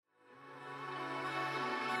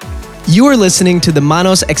You are listening to the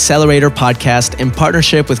Manos Accelerator podcast in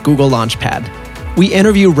partnership with Google Launchpad. We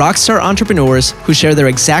interview rockstar entrepreneurs who share their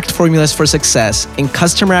exact formulas for success in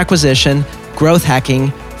customer acquisition, growth hacking,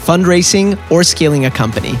 fundraising, or scaling a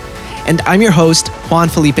company. And I'm your host, Juan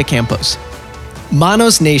Felipe Campos.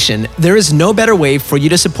 Manos Nation, there is no better way for you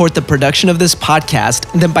to support the production of this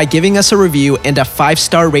podcast than by giving us a review and a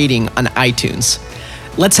 5-star rating on iTunes.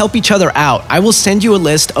 Let's help each other out. I will send you a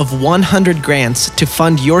list of 100 grants to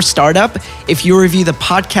fund your startup if you review the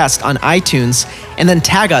podcast on iTunes and then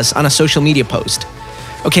tag us on a social media post.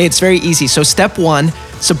 Okay, it's very easy. So step 1,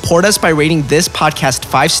 support us by rating this podcast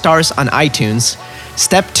 5 stars on iTunes.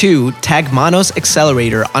 Step 2, tag Manos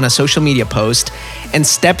Accelerator on a social media post. And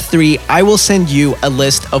step 3, I will send you a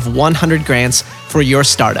list of 100 grants for your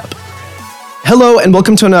startup. Hello and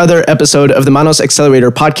welcome to another episode of the Manos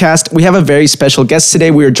Accelerator podcast. We have a very special guest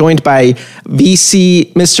today. We are joined by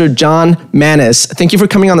VC Mr. John Manis. Thank you for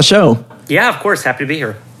coming on the show. Yeah, of course. Happy to be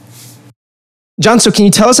here. John, so can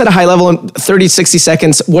you tell us at a high level in 30, 60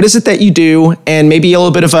 seconds, what is it that you do and maybe a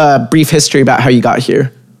little bit of a brief history about how you got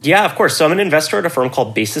here? Yeah, of course. So I'm an investor at a firm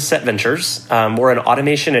called Basis Set Ventures. We're an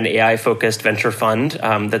automation and AI-focused venture fund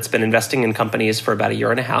that's been investing in companies for about a year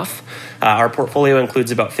and a half. Our portfolio includes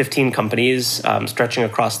about 15 companies stretching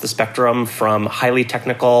across the spectrum from highly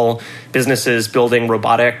technical businesses building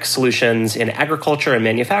robotic solutions in agriculture and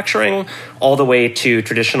manufacturing, all the way to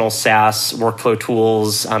traditional SaaS workflow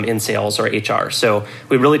tools in sales or HR. So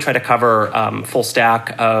we really try to cover full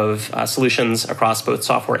stack of solutions across both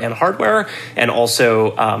software and hardware, and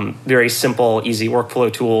also very simple, easy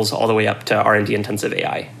workflow tools all the way up to R&D intensive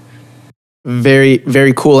AI. Very,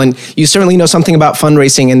 very cool. And you certainly know something about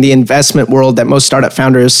fundraising and the investment world that most startup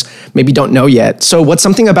founders maybe don't know yet. So what's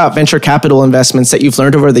something about venture capital investments that you've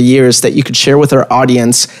learned over the years that you could share with our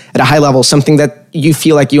audience at a high level, something that you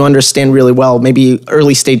feel like you understand really well, maybe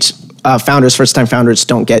early stage founders, first-time founders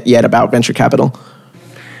don't get yet about venture capital?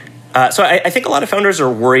 So I think a lot of founders are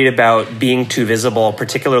worried about being too visible,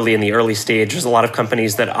 particularly in the early stage. There's a lot of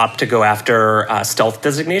companies that opt to go after stealth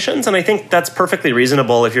designations, and I think that's perfectly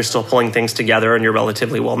reasonable if you're still pulling things together and you're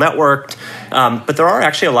relatively well networked. But there are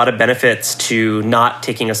actually a lot of benefits to not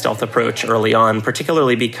taking a stealth approach early on,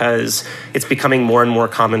 particularly because it's becoming more and more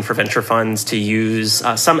common for venture funds to use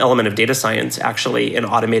some element of data science actually in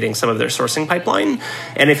automating some of their sourcing pipeline.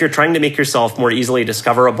 And if you're trying to make yourself more easily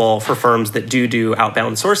discoverable for firms that do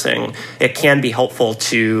outbound sourcing, it can be helpful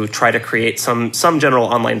to try to create some general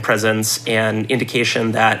online presence and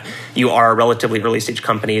indication that you are a relatively early stage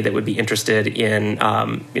company that would be interested in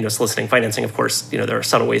soliciting financing. Of course, there are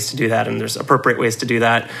subtle ways to do that and there's appropriate ways to do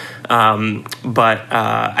that. But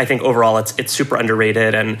I think overall it's super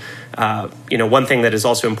underrated. And one thing that is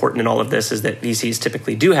also important in all of this is that VCs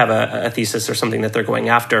typically do have a thesis or something that they're going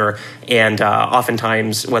after. And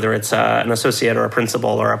oftentimes, whether it's an associate or a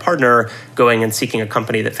principal or a partner going and seeking a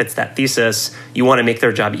company that fits that thesis, you want to make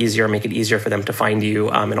their job easier, make it easier for them to find you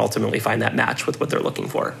and ultimately find that match with what they're looking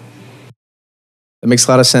for. That makes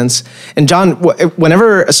a lot of sense. And John,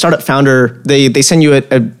 whenever a startup founder, they send you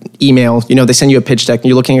an email, they send you a pitch deck and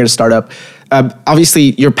you're looking at a startup,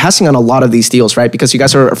 obviously you're passing on a lot of these deals, right? Because you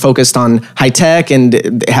guys are focused on high tech and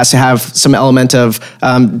it has to have some element of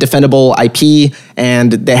defendable IP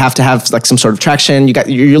and they have to have like some sort of traction.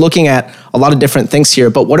 You're looking at a lot of different things here,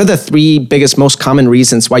 but what are the 3 biggest, most common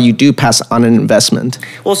reasons why you do pass on an investment?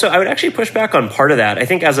 Well, so I would actually push back on part of that. I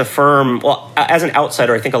think as a firm, as an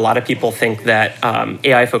outsider, I think a lot of people think that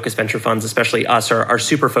AI-focused venture funds, especially us, are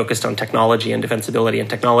super focused on technology and defensibility and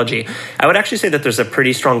technology. I would actually say that there's a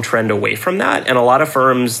pretty strong trend away from that. And a lot of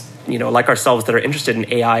firms, like ourselves that are interested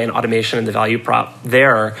in AI and automation and the value prop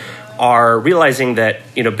there are realizing that,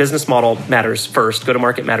 business model matters first,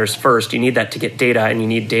 go-to-market matters first. You need that to get data, and you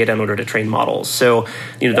need data in order to train models. So,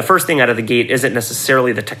 the first thing out of the gate isn't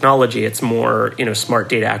necessarily the technology. It's more, smart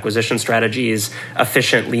data acquisition strategies,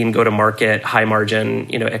 efficient, lean go-to-market, high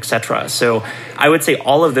margin, et cetera. So I would say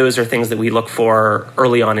all of those are things that we look for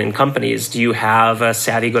early on in companies. Do you have a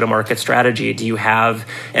savvy go-to-market strategy? Do you have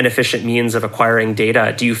an efficient means of acquiring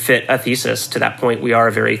data? Do you fit a thesis? To that point, we are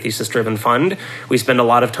a very thesis-driven fund. We spend a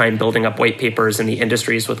lot of time building up white papers in the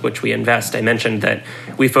industries with which we invest. I mentioned that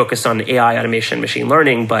we focus on AI, automation, machine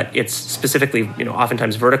learning, but it's specifically,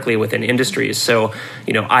 oftentimes vertically within industries. So,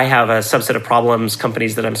 I have a subset of problems,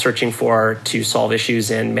 companies that I'm searching for to solve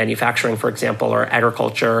issues in manufacturing, for example, or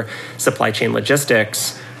agriculture, supply chain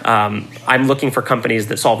logistics. I'm looking for companies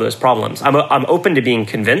that solve those problems. I'm open to being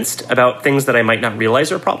convinced about things that I might not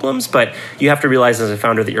realize are problems, but you have to realize as a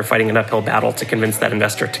founder that you're fighting an uphill battle to convince that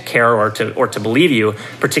investor to care or to believe you,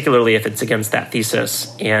 particularly if it's against that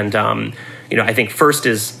thesis. And I think first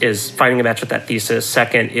is finding a match with that thesis.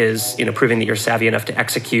 Second is proving that you're savvy enough to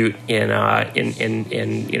execute in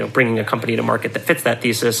bringing a company to market that fits that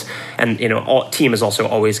thesis. And team is also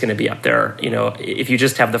always going to be up there. If you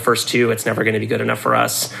just have the first two, it's never going to be good enough for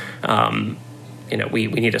us. We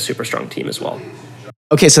need a super strong team as well.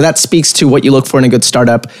 Okay, so that speaks to what you look for in a good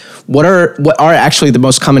startup. What are actually the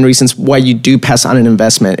most common reasons why you do pass on an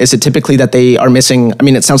investment? Is it typically that they are missing? I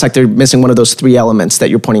mean, it sounds like they're missing one of those three elements that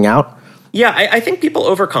you're pointing out. Yeah, I think people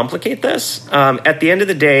overcomplicate this. At the end of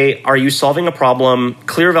the day, are you solving a problem?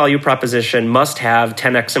 Clear value proposition, must have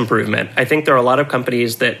 10x improvement. I think there are a lot of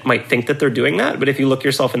companies that might think that they're doing that, but if you look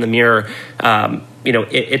yourself in the mirror,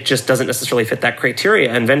 it just doesn't necessarily fit that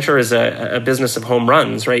criteria. And venture is a business of home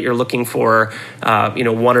runs, right? You're looking for,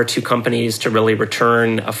 one or two companies to really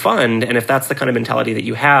return a fund. And if that's the kind of mentality that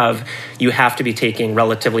you have to be taking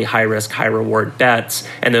relatively high risk, high reward bets.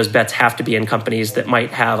 And those bets have to be in companies that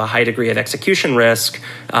might have a high degree of execution risk,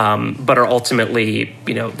 but are ultimately,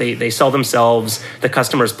 they sell themselves. The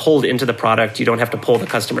customer is pulled into the product. You don't have to pull the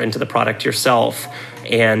customer into the product yourself.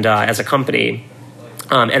 And as a company,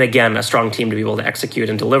 and again, a strong team to be able to execute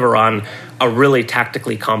and deliver on a really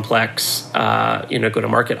tactically complex,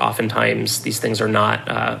 go-to-market. Oftentimes, these things are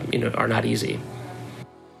not easy.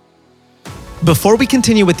 Before we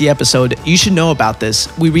continue with the episode, you should know about this.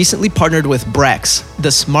 We recently partnered with Brex,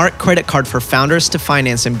 the smart credit card for founders to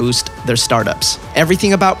finance and boost their startups.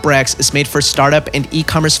 Everything about Brex is made for startup and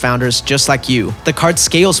e-commerce founders just like you. The card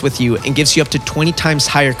scales with you and gives you up to 20 times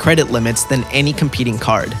higher credit limits than any competing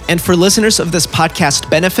card. And for listeners of this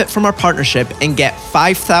podcast, benefit from our partnership and get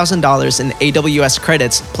 $5,000 in AWS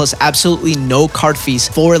credits plus absolutely no card fees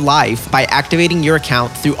for life by activating your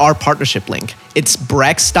account through our partnership link. It's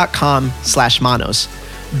brex.com/Manos.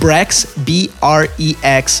 Brex,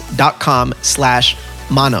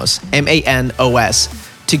 BREX.com/Manos, MANOS,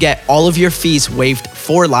 to get all of your fees waived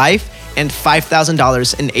for life and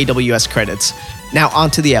 $5,000 in AWS credits. Now on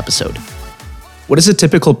to the episode. What is a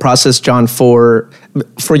typical process, John, for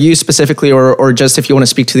you specifically, or just if you want to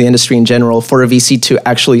speak to the industry in general, for a VC to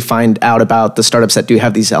actually find out about the startups that do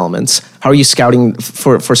have these elements? How are you scouting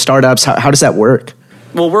for startups? How does that work?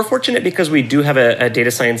 Well, we're fortunate because we do have a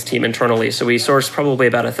data science team internally. So we source probably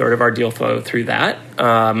about a third of our deal flow through that.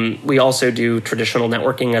 We also do traditional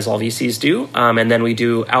networking as all VCs do. And then we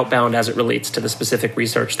do outbound as it relates to the specific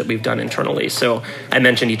research that we've done internally. So I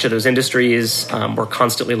mentioned each of those industries. We're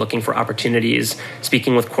constantly looking for opportunities,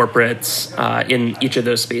 speaking with corporates in each of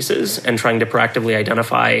those spaces and trying to proactively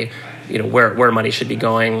identify where money should be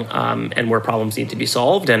going and where problems need to be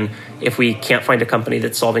solved. And if we can't find a company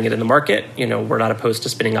that's solving it in the market, we're not opposed to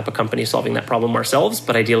spinning up a company solving that problem ourselves.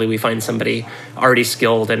 But ideally, we find somebody already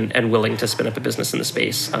skilled and willing to spin up a business in the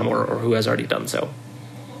space or who has already done so.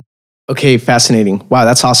 Okay, fascinating. Wow,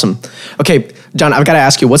 that's awesome. Okay, John, I've got to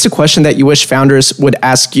ask you, what's a question that you wish founders would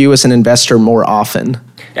ask you as an investor more often?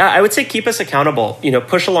 Yeah, I would say keep us accountable.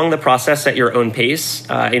 Push along the process at your own pace.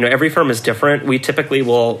 Every firm is different. We typically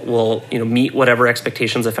will meet whatever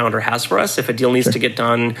expectations a founder has for us. If a deal needs to get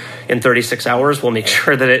done in 36 hours, we'll make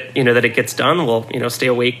sure that it gets done. We'll stay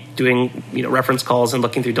awake doing reference calls and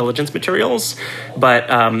looking through diligence materials. But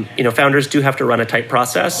founders do have to run a tight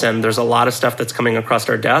process, and there's a lot of stuff that's coming across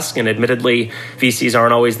our desk. And admittedly, VCs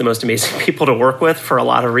aren't always the most amazing people to work with for a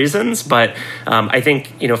lot of reasons. But I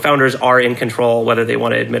think founders are in control whether they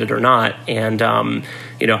want to admit it or not. And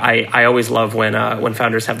I always love when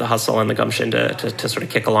founders have the hustle and the gumption to sort of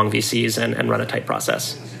kick along VCs and run a tight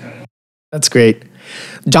process. That's great.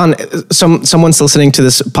 John, someone's listening to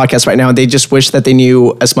this podcast right now and they just wish that they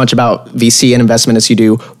knew as much about VC and investment as you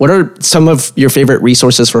do. What are some of your favorite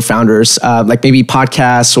resources for founders, like maybe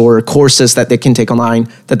podcasts or courses that they can take online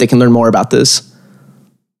that they can learn more about this?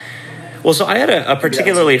 Well, so I had a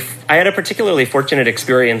particularly fortunate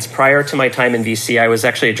experience prior to my time in VC. I was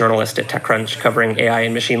actually a journalist at TechCrunch covering AI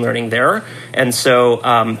and machine learning there. And so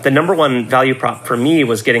the number one value prop for me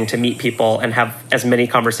was getting to meet people and have as many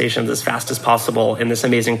conversations as fast as possible in this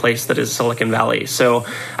amazing place that is Silicon Valley. So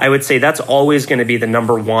I would say that's always going to be the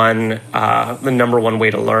number one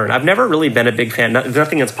way to learn. I've never really been a big fan,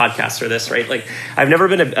 nothing against podcasts or this, right? Like I've never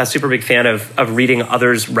been a super big fan of reading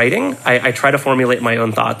others' writing. I try to formulate my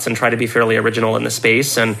own thoughts and try to be fairly original in the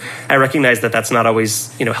space, and I recognize that that's not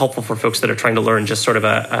always helpful for folks that are trying to learn just sort of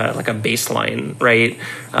a baseline, right?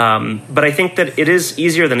 But I think that it is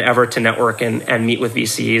easier than ever to network and meet with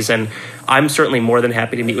VCs, and I'm certainly more than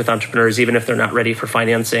happy to meet with entrepreneurs, even if they're not ready for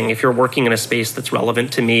financing. If you're working in a space that's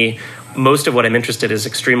relevant to me, most of what I'm interested in is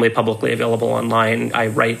extremely publicly available online. I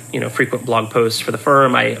write frequent blog posts for the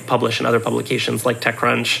firm. I publish in other publications like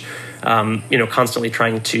TechCrunch. constantly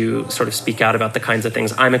trying to sort of speak out about the kinds of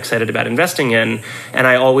things I'm excited about investing in. And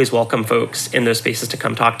I always welcome folks in those spaces to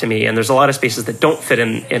come talk to me. And there's a lot of spaces that don't fit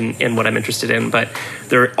in what I'm interested in, but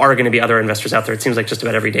there are going to be other investors out there. It seems like just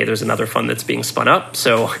about every day there's another fund that's being spun up.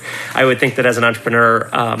 So I would think that as an entrepreneur,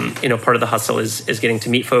 part of the hustle is getting to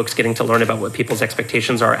meet folks, getting to learn about what people's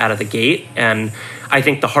expectations are out of the gate. And I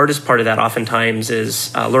think the hardest part of that oftentimes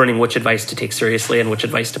is learning which advice to take seriously and which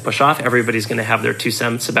advice to push off. Everybody's going to have their 2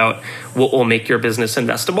 cents about what will make your business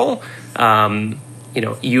investable.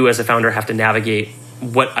 You as a founder have to navigate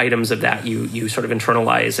what items of that you sort of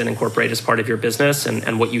internalize and incorporate as part of your business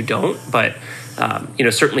and what you don't. But,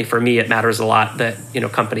 certainly for me, it matters a lot that,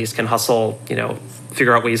 companies can hustle,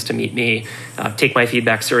 figure out ways to meet me, take my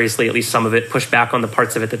feedback seriously, at least some of it, push back on the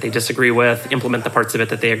parts of it that they disagree with, implement the parts of it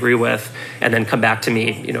that they agree with, and then come back to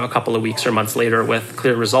me, a couple of weeks or months later with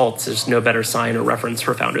clear results. There's no better sign or reference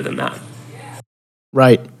for a founder than that.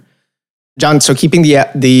 Right. John, so keeping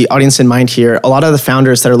the audience in mind here, a lot of the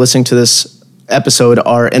founders that are listening to this episode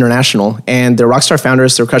are international, and they're rockstar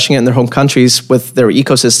founders. They're crushing it in their home countries with their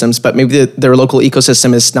ecosystems, but maybe their local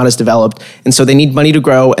ecosystem is not as developed. And so they need money to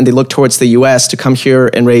grow, and they look towards the US to come here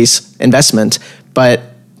and raise investment. But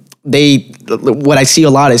what I see a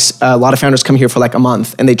lot is a lot of founders come here for like a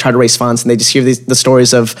month and they try to raise funds, and they just hear the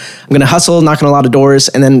stories of, I'm going to hustle, knock on a lot of doors,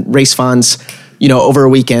 and then raise funds over a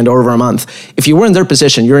weekend or over a month. If you were in their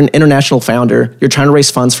position, you're an international founder, you're trying to raise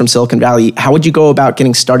funds from Silicon Valley, how would you go about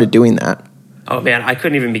getting started doing that? Oh man, I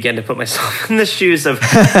couldn't even begin to put myself in the shoes of.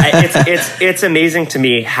 It's amazing to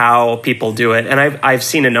me how people do it, and I've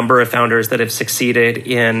seen a number of founders that have succeeded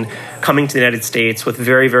in coming to the United States with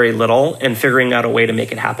very, very little and figuring out a way to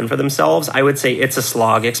make it happen for themselves. I would say it's a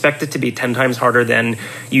slog. Expect it to be 10 times harder than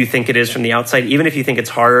you think it is from the outside. Even if you think it's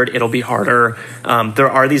hard, it'll be harder. There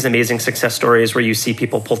are these amazing success stories where you see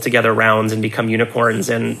people pull together rounds and become unicorns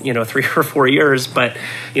in 3 or 4 years. But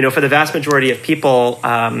for the vast majority of people,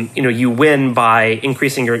 you win by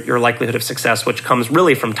increasing your likelihood of success, which comes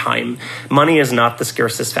really from time. Money is not the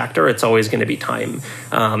scarcest factor. It's always going to be time.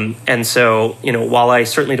 And so, while I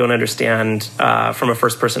certainly don't understand from a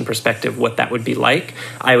first-person perspective what that would be like,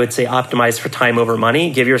 I would say optimize for time over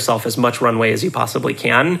money. Give yourself as much runway as you possibly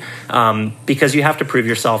can, because you have to prove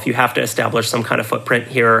yourself. You have to establish some kind of footprint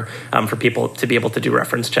here for people to be able to do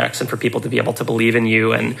reference checks and for people to be able to believe in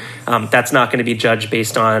you. And that's not going to be judged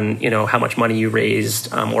based on how much money you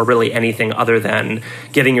raised or really anything other than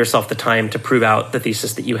giving yourself the time to prove out the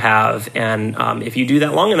thesis that you have. And if you do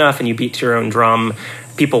that long enough and you beat to your own drum,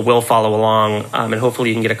 people will follow along, and hopefully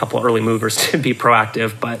you can get a couple early movers to be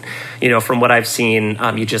proactive. But from what I've seen,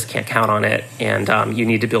 you just can't count on it, and you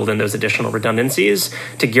need to build in those additional redundancies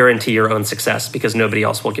to guarantee your own success, because nobody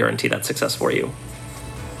else will guarantee that success for you.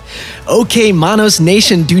 Okay, Manos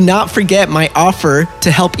Nation, do not forget my offer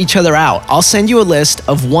to help each other out. I'll send you a list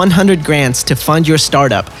of 100 grants to fund your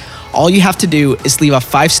startup. All you have to do is leave a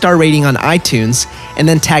 5-star rating on iTunes and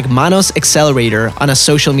then tag Manos Accelerator on a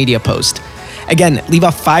social media post. Again, leave a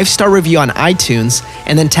 5-star review on iTunes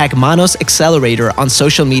and then tag Manos Accelerator on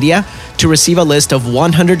social media to receive a list of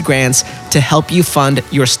 100 grants to help you fund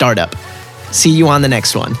your startup. See you on the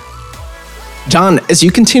next one. John, as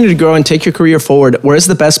you continue to grow and take your career forward, where is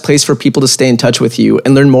the best place for people to stay in touch with you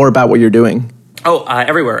and learn more about what you're doing?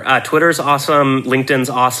 Everywhere. Twitter's awesome. LinkedIn's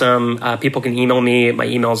awesome. People can email me. My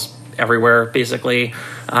email's everywhere, basically.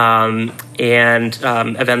 And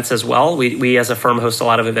events as well. We as a firm host a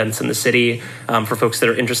lot of events in the city for folks that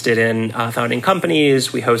are interested in founding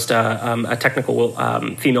companies. We host a technical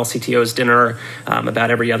female CTOs dinner about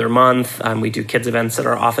every other month. We do kids events at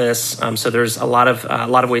our office. So there's a lot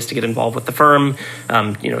of ways to get involved with the firm.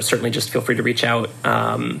 Certainly just feel free to reach out.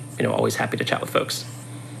 Always happy to chat with folks.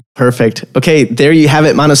 Perfect. Okay, there you have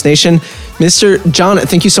it, Manos Nation. Mr. John,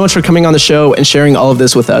 thank you so much for coming on the show and sharing all of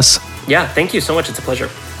this with us. Yeah, thank you so much. It's a pleasure.